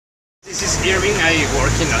This is Irvin. I work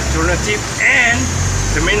in Alltournative, and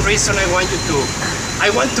the main reason I want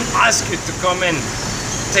to ask you to come and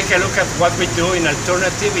take a look at what we do in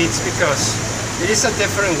Alltournative. It's because it is a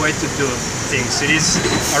different way to do things. It is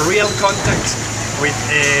a real contact with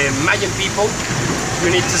Mayan people. You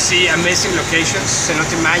need to see amazing locations,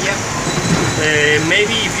 Cenote Maya.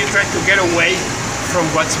 Maybe if you try to get away from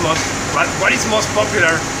what is most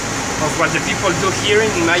popular of what the people do here in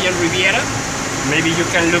Mayan Riviera, maybe you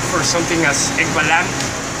can look for something as Ek Balam,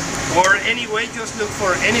 or anyway, just look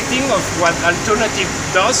for anything of what Alltournative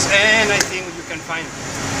does, and I think you can find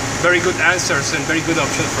very good answers and very good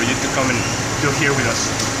options for you to come and do here with us.